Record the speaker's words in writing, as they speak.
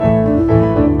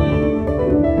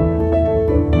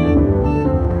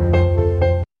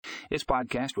This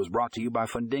podcast was brought to you by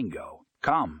Fundingo.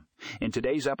 Come. In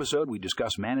today's episode, we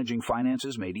discuss managing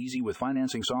finances made easy with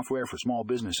financing software for small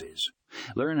businesses.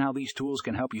 Learn how these tools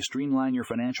can help you streamline your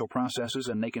financial processes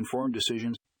and make informed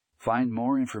decisions. Find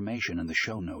more information in the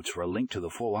show notes for a link to the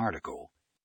full article.